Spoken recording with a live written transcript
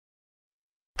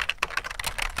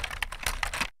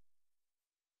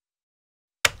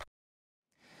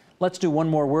Let's do one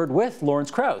more word with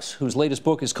Lawrence Krauss, whose latest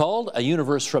book is called A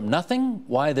Universe from Nothing,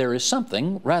 Why There is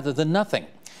Something Rather Than Nothing.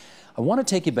 I want to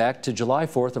take you back to July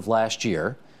 4th of last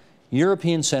year.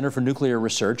 European Center for Nuclear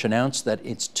Research announced that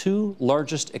its two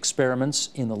largest experiments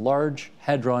in the Large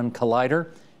Hadron Collider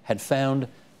had found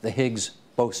the Higgs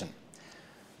Boson.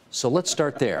 So let's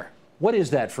start there. What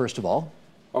is that, first of all?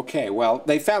 Okay, well,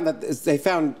 they found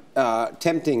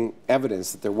tempting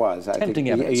evidence that there was.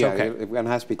 Tempting evidence, yeah, okay. It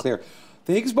has to be clear.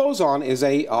 The Higgs boson is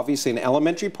obviously an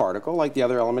elementary particle, like the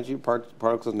other elementary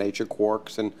particles of nature,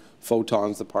 quarks and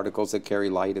photons, the particles that carry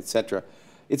light, etc.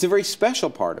 It's a very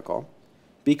special particle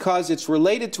because it's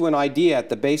related to an idea at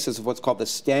the basis of what's called the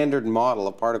standard model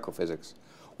of particle physics,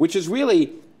 which is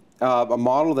really a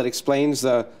model that explains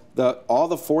all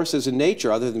the forces in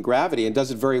nature other than gravity and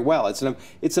does it very well.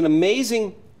 It's an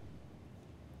amazing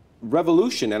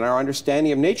revolution in our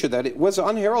understanding of nature that it was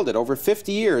unheralded over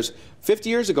 50 years. 50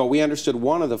 years ago, we understood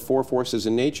one of the four forces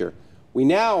in nature. We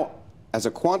now, as a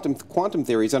quantum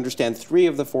theories, understand three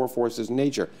of the four forces in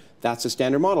nature. That's the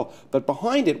standard model. But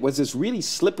behind it was this really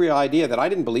slippery idea that I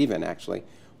didn't believe in, actually,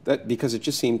 because it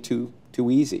just seemed too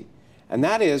easy. And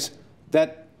that is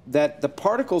that the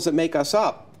particles that make us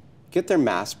up get their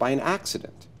mass by an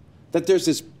accident. That there's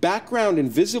this background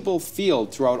invisible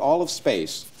field throughout all of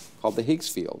space called the Higgs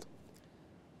field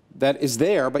that is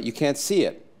there, but you can't see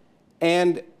it.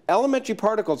 And elementary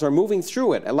particles are moving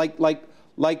through it,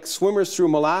 like swimmers through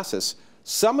molasses.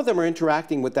 Some of them are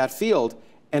interacting with that field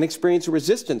and experience a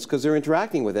resistance because they're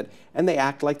interacting with it, and they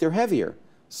act like they're heavier.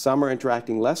 Some are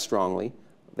interacting less strongly.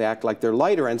 They act like they're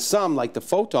lighter, and some, like the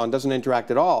photon, doesn't interact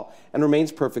at all and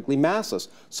remains perfectly massless.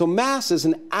 So mass is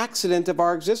an accident of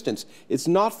our existence. It's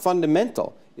not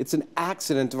fundamental. It's an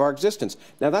accident of our existence.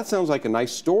 Now, that sounds like a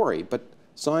nice story, but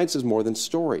science is more than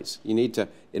stories. It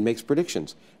makes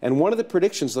predictions. And one of the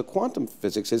predictions of quantum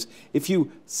physics is if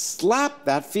you slap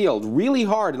that field really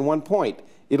hard in one point,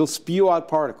 it'll spew out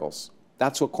particles.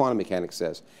 That's what quantum mechanics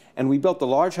says. And we built the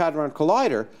Large Hadron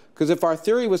Collider because if our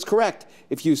theory was correct,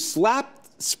 if you slap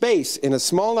space in a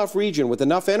small enough region with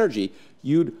enough energy,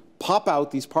 you'd pop out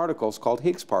these particles called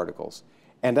Higgs particles.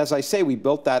 And as I say, we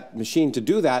built that machine to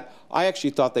do that. I actually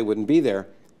thought they wouldn't be there,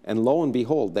 and lo and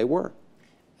behold, they were.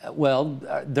 Well,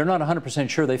 they're not 100%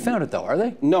 sure they found it, though, are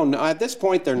they? No, at this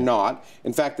point, they're not.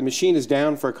 In fact, the machine is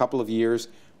down for a couple of years.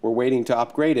 We're waiting to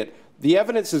upgrade it. The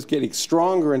evidence is getting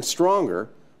stronger and stronger.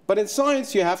 But in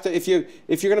science, you have to, if you're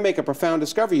going to make a profound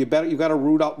discovery, you've got to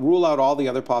rule out all the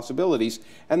other possibilities.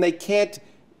 And they can't.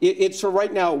 So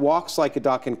right now, it walks like a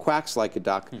duck and quacks like a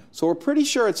duck. So we're pretty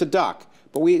sure it's a duck,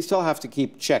 but we still have to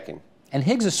keep checking. And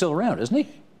Higgs is still around, isn't he?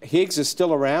 Higgs is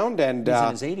still around, and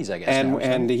he's in his 80s, I guess.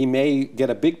 And he may get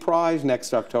a big prize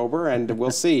next October, and we'll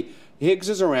see. Higgs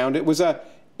is around.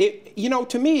 You know,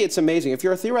 to me, it's amazing. If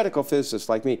you're a theoretical physicist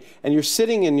like me, and you're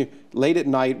sitting late at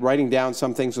night writing down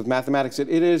some things with mathematics, it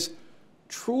is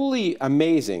truly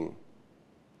amazing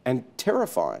and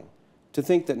terrifying to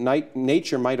think that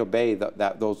nature might obey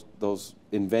those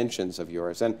inventions of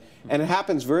yours. And it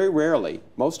happens very rarely.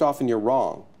 Most often, you're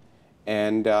wrong.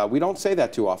 And we don't say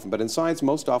that too often, but in science,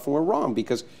 most often we're wrong,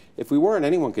 because if we weren't,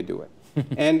 anyone could do it.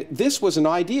 And this was an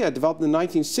idea developed in the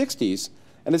 1960s,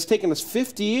 and it's taken us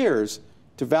 50 years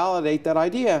to validate that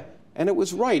idea, and it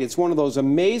was right. It's one of those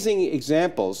amazing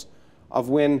examples of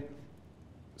when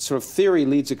sort of theory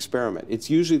leads experiment. It's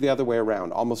usually the other way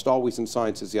around. Almost always in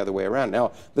science is the other way around.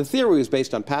 Now, the theory was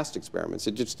based on past experiments.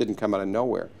 It just didn't come out of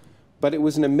nowhere. But it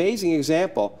was an amazing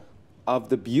example of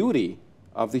the beauty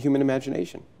of the human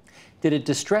imagination. Did it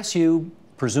distress you,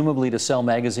 presumably, to sell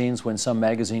magazines when some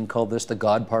magazine called this the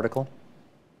God particle?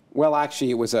 Well,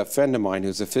 actually, it was a friend of mine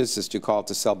who's a physicist who called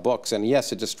to sell books, and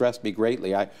yes, it distressed me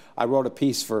greatly. I wrote a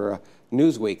piece for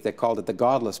Newsweek that called it the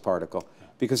Godless Particle,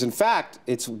 because in fact,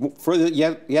 it's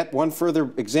yet one further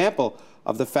example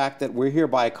of the fact that we're here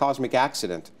by a cosmic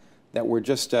accident, that we're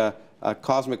just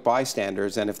cosmic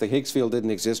bystanders, and if the Higgs field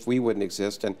didn't exist, we wouldn't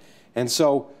exist. And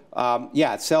so,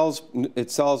 yeah, it sells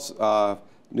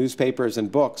newspapers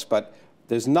and books, but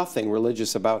there's nothing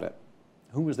religious about it.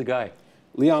 Who was the guy?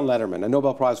 Leon Letterman, a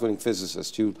Nobel Prize-winning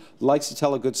physicist who likes to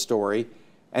tell a good story,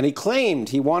 and he claimed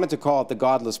he wanted to call it the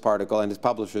Godless Particle, and his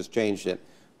publishers changed it,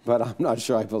 but I'm not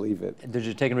sure I believe it. Did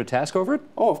you take him to task over it?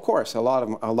 Oh, of course, a lot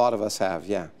of us have,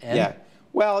 yeah. And? Yeah.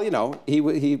 Well, you know,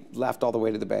 he laughed all the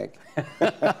way to the bank.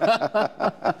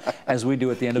 As we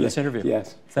do at the end of this interview.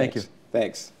 Yes. Thank you.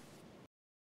 Thanks.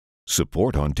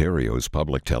 Support Ontario's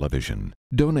public television.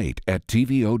 Donate at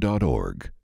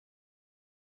tvo.org.